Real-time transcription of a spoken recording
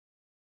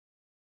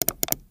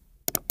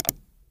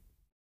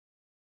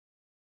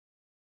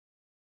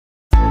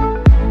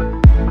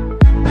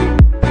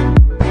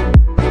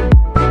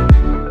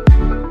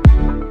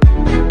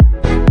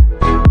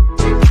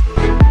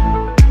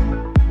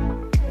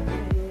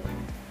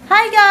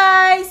Hi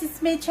guys! It's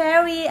me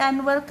Cherry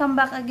and welcome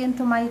back again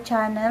to my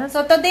channel.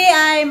 So today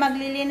ay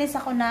maglilinis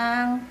ako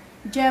ng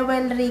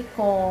jewelry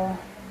ko.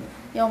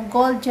 Yung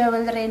gold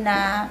jewelry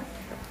na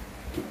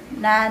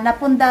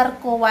napundar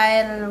ko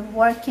while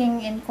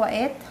working in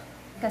Kuwait.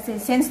 Kasi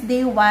since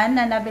day 1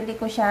 na nabili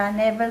ko siya,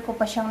 never ko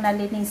pa siyang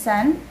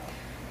nalinisan.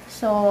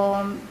 So,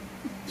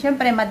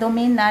 syempre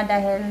madumi na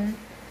dahil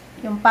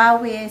yung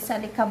pawis,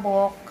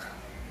 alikabok.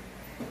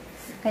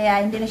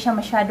 Kaya hindi na siya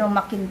masyadong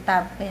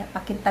makintab. Kaya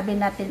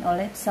pakintabin natin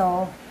ulit.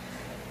 So,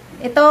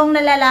 itong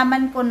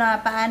nalalaman ko na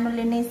paano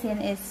linisin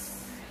is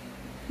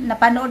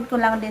napanood ko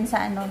lang din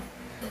sa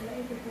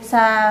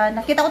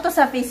nakita ko to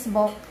sa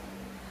Facebook.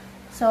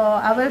 So,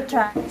 I will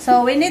try.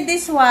 So, we need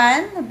this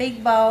one, a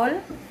big bowl.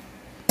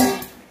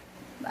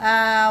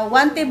 1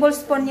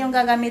 tablespoon yung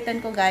gagamitin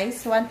ko, guys.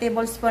 1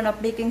 tablespoon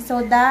of baking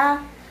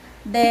soda.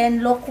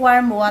 Then,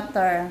 lukewarm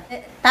water.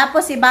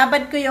 Tapos,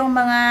 ibabad ko yung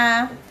mga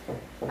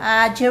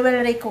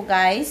jewelry ko,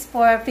 guys,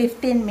 for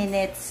 15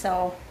 minutes.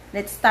 So,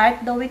 let's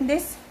start doing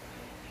this.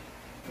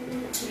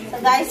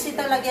 So, guys,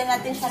 ito lagyan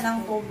natin siya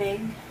ng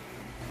tubig.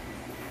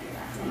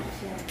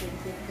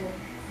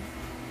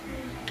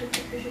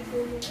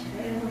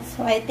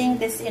 So, I think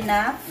this is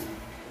enough.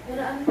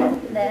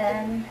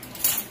 Then,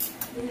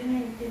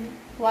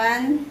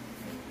 1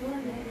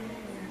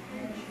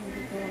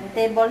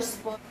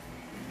 tablespoon.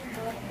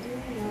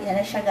 Yan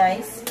na siya,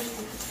 guys.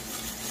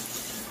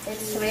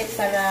 Let's wait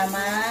para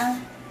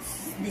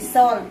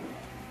ma-dissolve.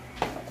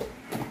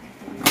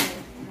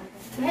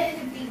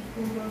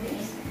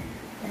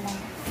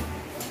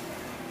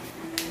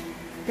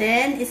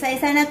 Then,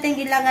 isa-isa natin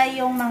ilagay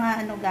yung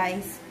mga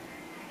guys.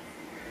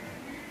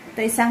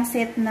 Ito isang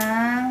set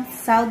ng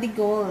Saudi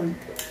gold.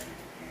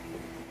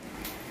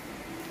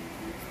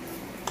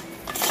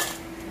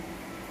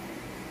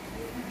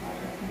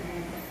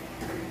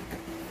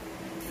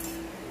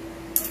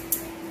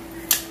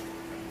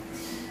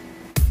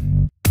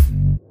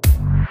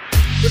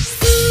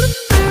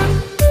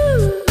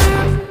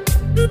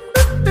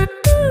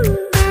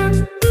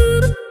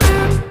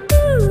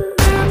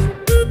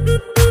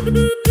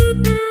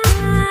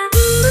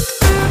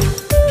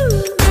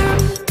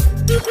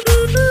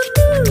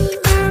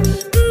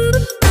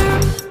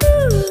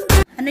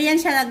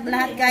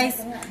 Lahat, guys,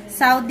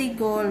 Saudi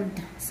gold.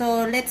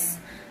 So, let's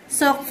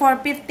soak for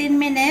 15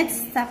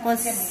 minutes.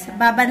 Tapos,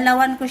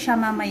 babanlawan ko siya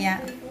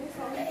mamaya.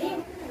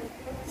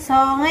 So,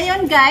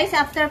 ngayon, guys,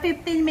 after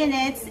 15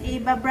 minutes,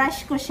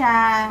 ibabrush ko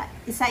siya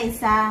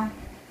isa-isa.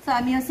 So,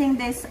 I'm using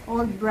this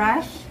old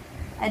brush.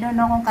 I don't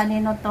know kung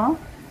kanino to.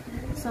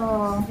 So,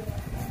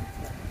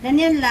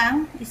 ganyan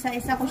lang.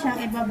 Isa-isa ko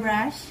siyang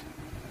ibabrush.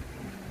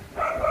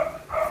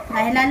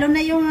 Dahil lalo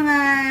na yung mga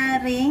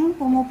ring,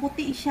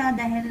 pumuputi siya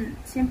dahil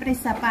siyempre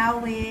sa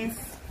pawis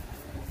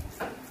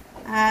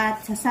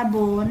at sa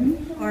sabon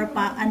or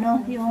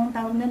yung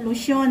tawag na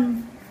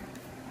lotion.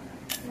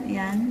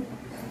 Ayan.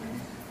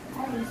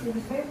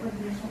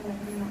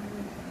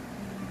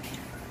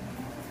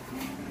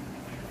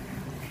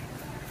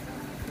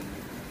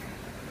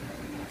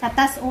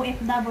 Katas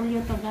OFW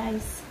to,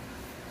 guys.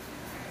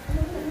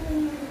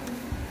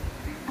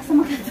 Asa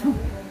mo ka to?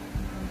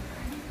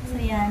 So,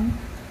 yan.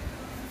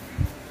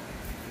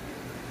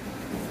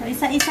 So,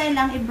 isa-isa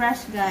lang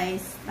i-brush,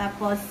 guys.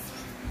 Tapos,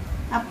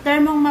 after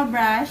mong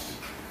ma-brush,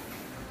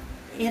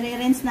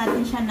 i-rinse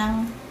natin siya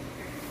ng,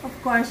 of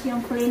course,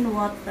 yung clean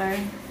water.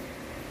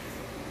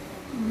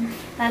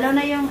 Lalo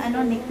na yung,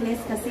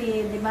 necklace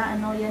kasi, di ba,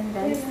 yan,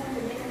 guys,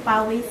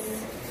 pawis.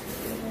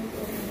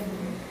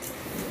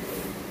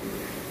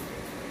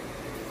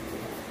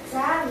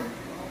 Saan?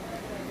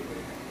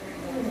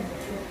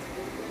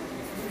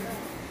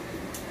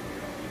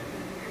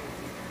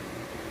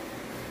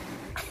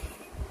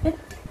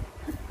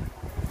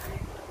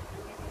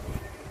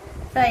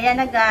 So,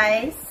 ayan na,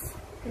 guys.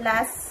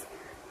 Last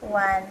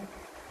one.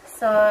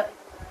 So,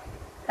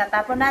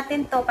 tatapon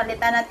natin to.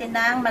 Palitan natin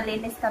ng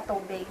malinis na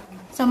tubig.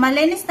 So,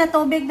 malinis na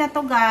tubig na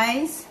to,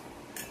 guys.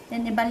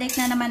 Then, ibalik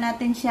na naman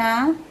natin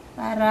siya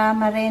para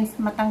ma-rinse,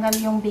 matanggal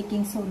yung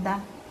baking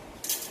soda.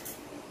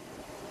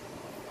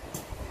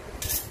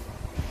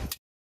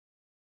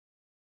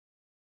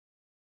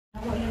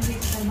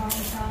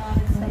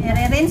 So,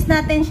 i-rinse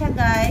natin siya,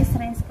 guys.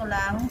 Rinse ko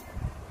lang.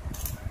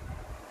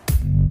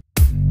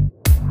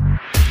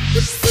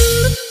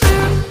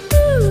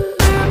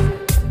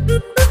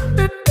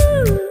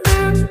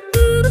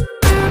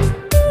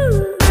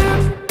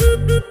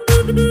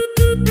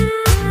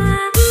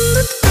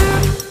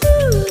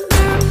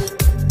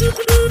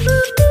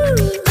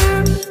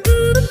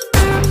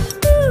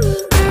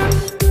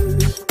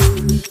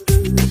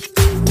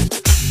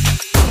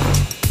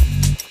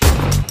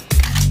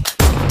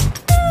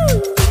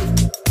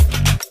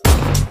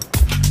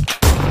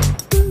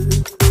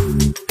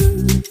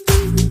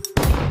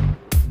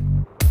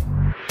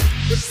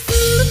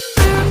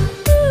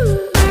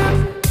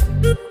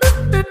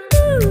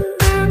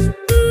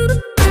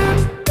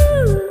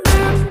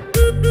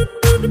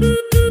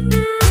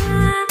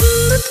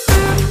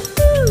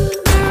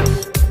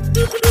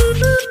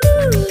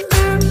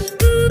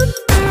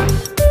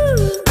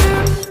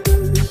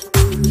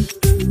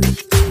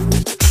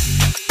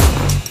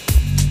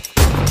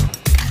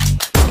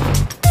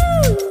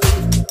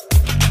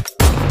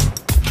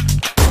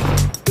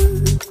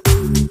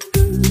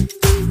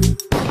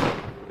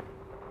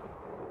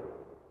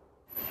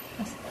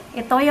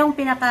 Ito yung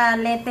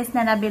pinaka-latest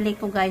na nabili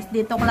ko, guys.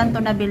 Dito ko lang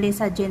to nabili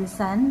sa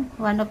Jinsan.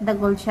 One of the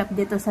gold shop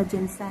dito sa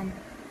Jinsan.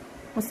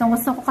 Gusto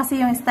ko kasi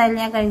yung style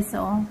niya, guys.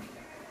 Oh.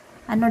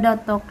 Ano daw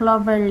to?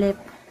 Clover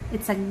lip.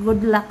 It's a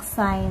good luck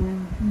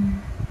sign.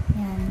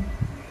 Yan.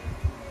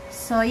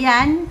 So,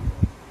 yan.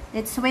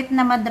 Let's wait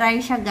na ma-dry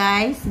siya,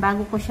 guys.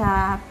 Bago ko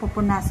siya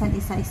pupunasan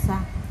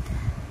isa-isa.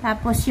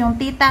 Tapos, yung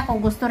tita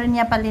ko, gusto rin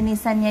niya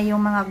palinisan niya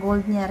yung mga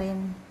gold niya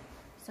rin.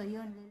 So,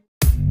 yun.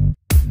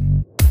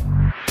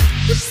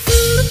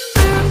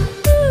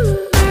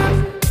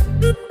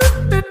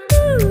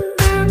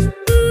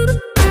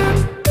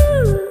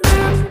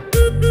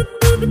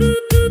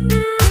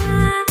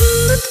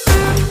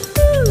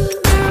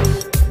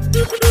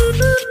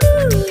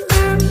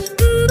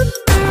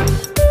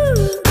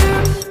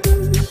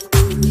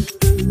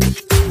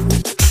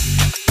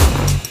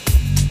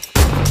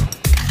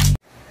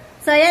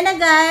 So, ayan na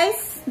guys.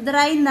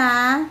 Dry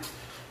na.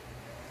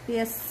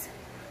 Yes.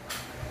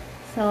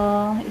 So,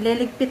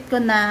 ililigpit ko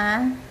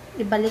na.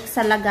 Ibalik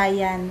sa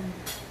lagayan.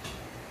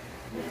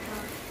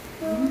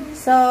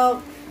 So,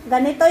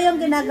 ganito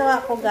yung ginagawa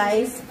ko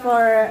guys.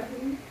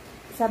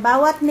 Sa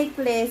bawat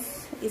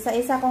necklace,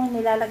 isa-isa kong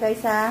nilalagay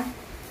sa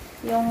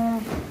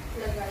yung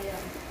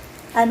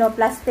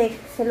plastic.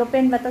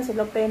 Silupin ba to?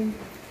 Silupin.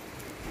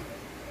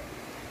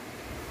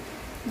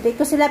 Hindi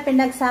ko sila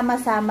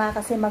pinagsama-sama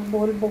kasi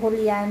magbuhol-buhol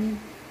yan.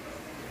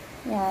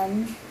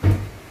 Yan.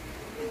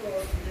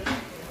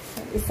 So,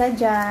 isa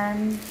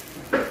dyan.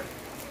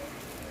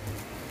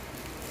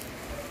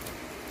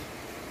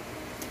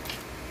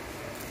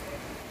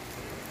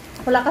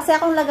 Wala kasi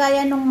akong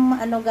lagayan nung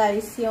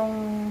guys, yung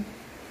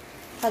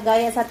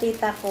kagaya sa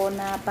tita ko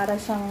na para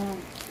siyang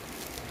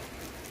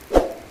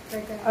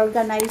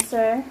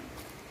organizer.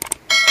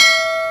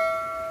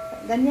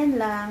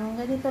 Ganyan lang.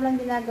 Ganito lang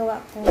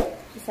ginagawa ko.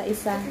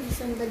 Isa-isa.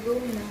 Isang dago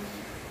na.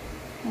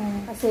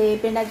 Kasi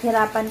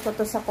pinaghirapan ko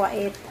to sa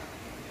Kuwait.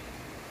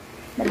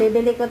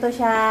 Nabibili ko to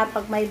siya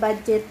pag may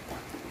budget.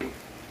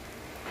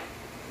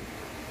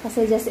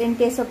 Kasi just in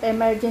case of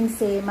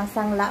emergency,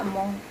 masangla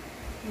mo.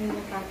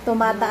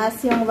 Tumataas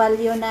yung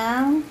value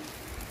ng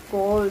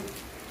gold.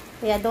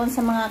 Kaya doon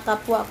sa mga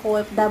kapwa ko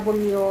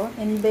OFW,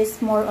 invest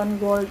more on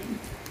gold.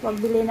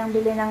 Huwag bili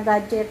ng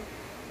gadget.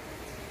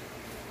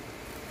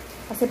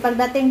 Kasi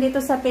pagdating dito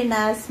sa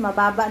Pinas,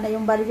 mababa na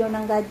yung value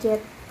ng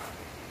gadget.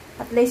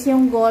 At least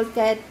yung gold,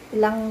 kahit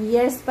ilang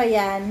years pa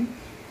yan,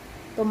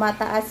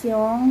 tumataas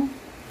yung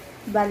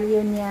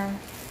value niya.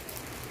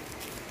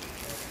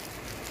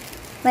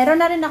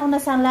 Mayroon na rin ako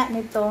nasangla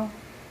nito.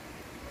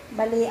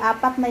 Bali,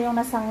 4 na yung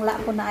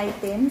nasangla ko na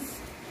items.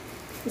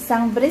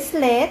 Isang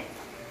bracelet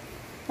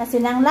na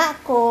sinangla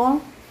ko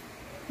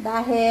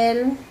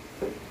dahil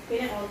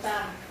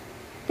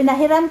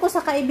pinahiram ko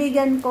sa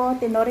kaibigan ko.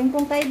 Tinuring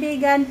kong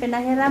kaibigan,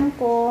 pinahiram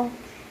ko.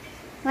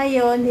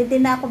 Ngayon, hindi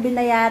na ako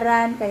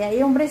binayaran. Kaya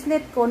yung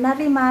bracelet ko,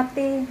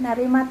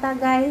 narimata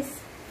guys.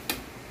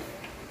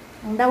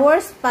 Ang the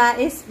worst pa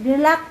is,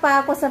 binlock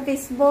pa ako sa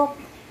Facebook.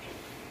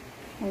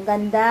 Ang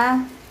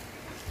ganda.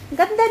 Ang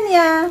ganda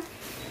niya.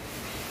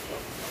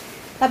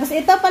 Tapos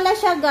ito pala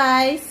siya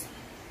guys.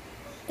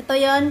 Ito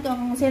yon,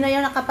 kung sino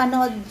yung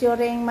nakapanood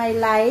during my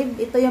live.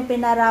 Ito yung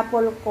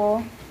pinaraffle ko.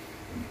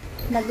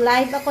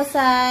 Nag-live ako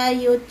sa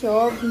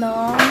YouTube,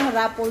 no?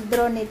 Raffle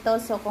draw nito.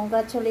 So,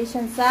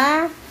 congratulations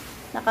sa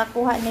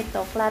nakakuha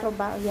nito. Klaro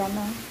ba? Yan,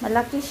 no?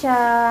 Malaki siya.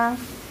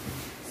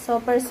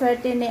 Super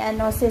swerte ni,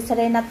 si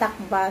Serena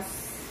Takbas.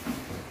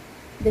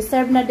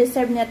 Deserve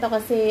niya to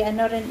kasi,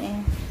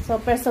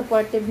 super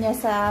supportive niya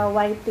sa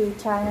YT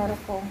channel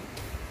ko.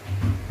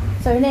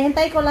 So,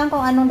 hinihintay ko lang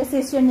kung anong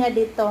decision niya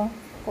dito.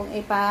 Kung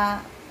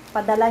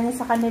ipadala niya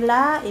sa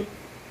kanila,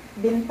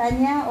 ibinta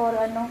niya, or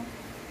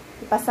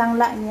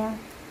ipasangla niya.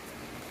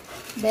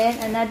 Then,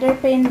 another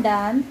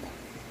pendant.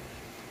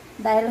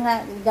 Dahil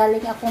nga,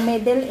 galing akong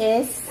Middle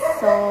East,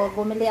 so,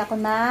 bumili ako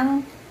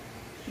ng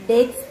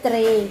dates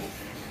tray.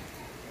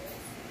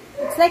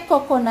 It's like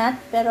coconut,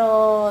 pero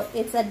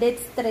it's a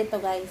dates tray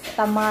to guys.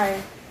 Tamar.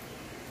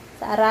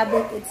 Sa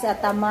Arabic, it's a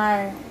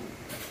tamar.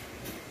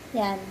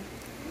 Yan.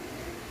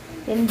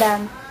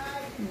 Pendant.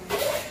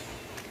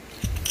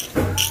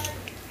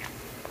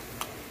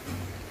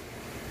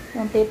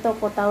 Yung tito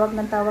ko,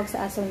 tawag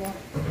sa aso niya.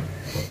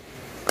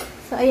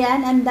 So,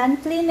 ayan, I'm done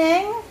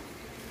cleaning.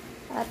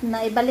 At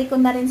naibalik ko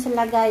na rin sa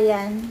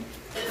lagayan.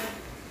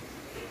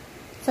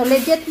 So,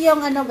 legit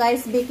yung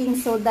guys,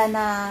 baking soda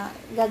na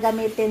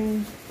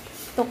gagamitin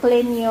to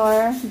clean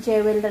your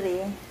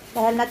jewelry.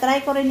 Dahil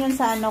na-try ko rin yun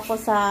sa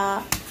sa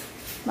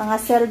mga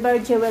silver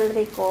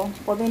jewelry ko.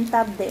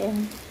 Pumintab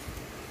din.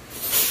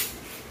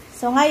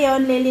 So,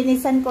 ngayon,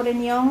 lilinisan ko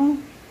rin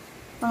yung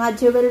mga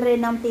jewelry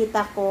ng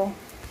tita ko.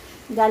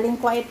 Galing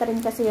Kuwait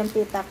rin kasi yung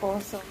tita ko.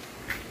 So,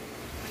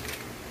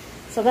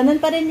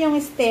 ganun pa rin yung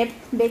step.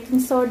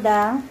 Baking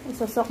soda.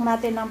 Isusok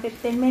natin ng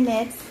 15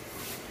 minutes.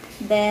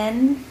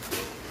 Then,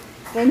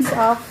 rinse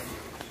off,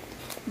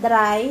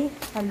 dry,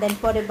 and then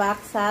pour it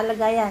back sa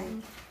lagayan.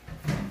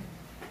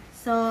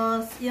 So,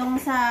 yung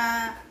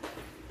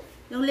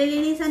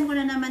lilinisan ko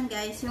na naman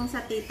guys, yung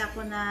sa tita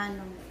ko na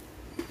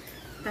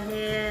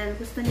Dahil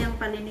gusto niyang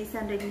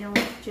palinisan rin yung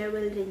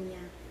jewelry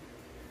niya.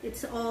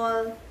 It's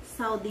all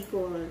Saudi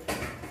gold.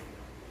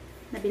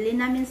 Nabili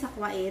namin sa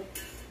Kuwait.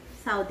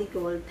 Saudi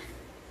gold.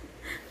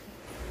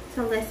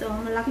 So guys,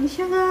 oh, malaki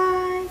siya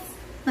guys.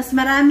 Mas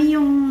marami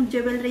yung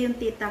jewelry yung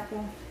tita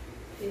ko.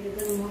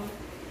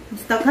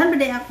 Mustaghan ba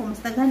day ako?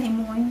 Mustaghan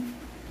imoy.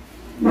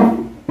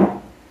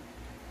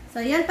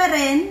 So yan pa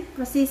rin.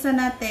 Proseso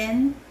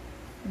natin.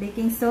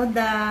 Baking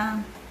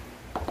soda.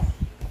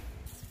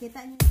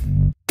 Kita niyo.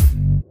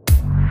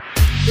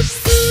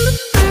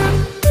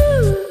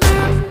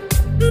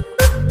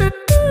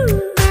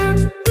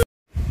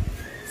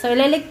 So,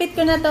 ililigpit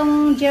ko na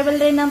tong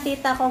jewelry ng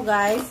tita ko,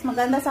 guys.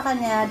 Maganda sa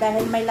kanya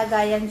dahil may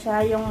lagayan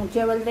siya, yung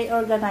jewelry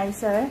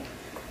organizer.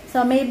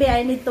 So, maybe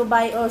I need to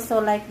buy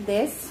also like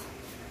this.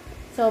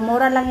 So,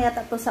 mura lang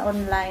yata to sa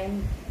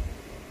online.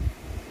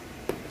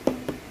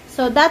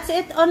 So, that's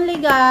it only,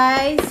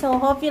 guys.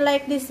 So, hope you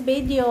like this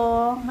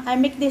video. I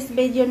make this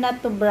video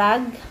not to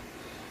brag.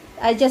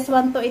 I just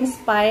want to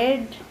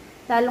inspire,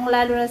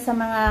 lalong-lalo na sa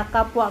mga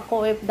kapwa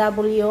ko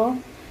OFW,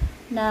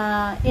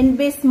 na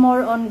invest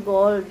more on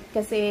gold.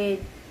 Kasi,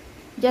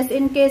 just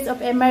in case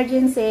of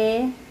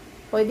emergency,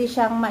 pwede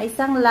siyang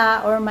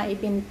maisangla or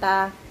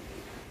maibinta.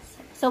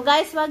 So,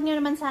 guys, wag nyo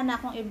naman sana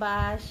akong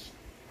i-bash.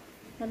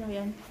 Ano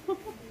yan?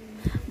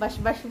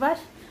 Bash, bash, bash.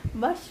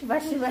 Bash,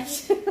 bash,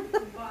 bash.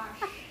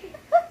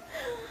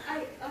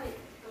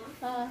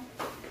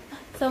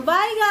 So,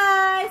 bye,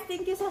 guys!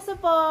 Thank you sa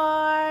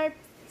support!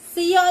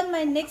 See you on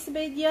my next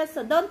video.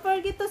 So, don't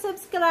forget to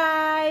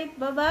subscribe.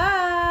 Bye-bye!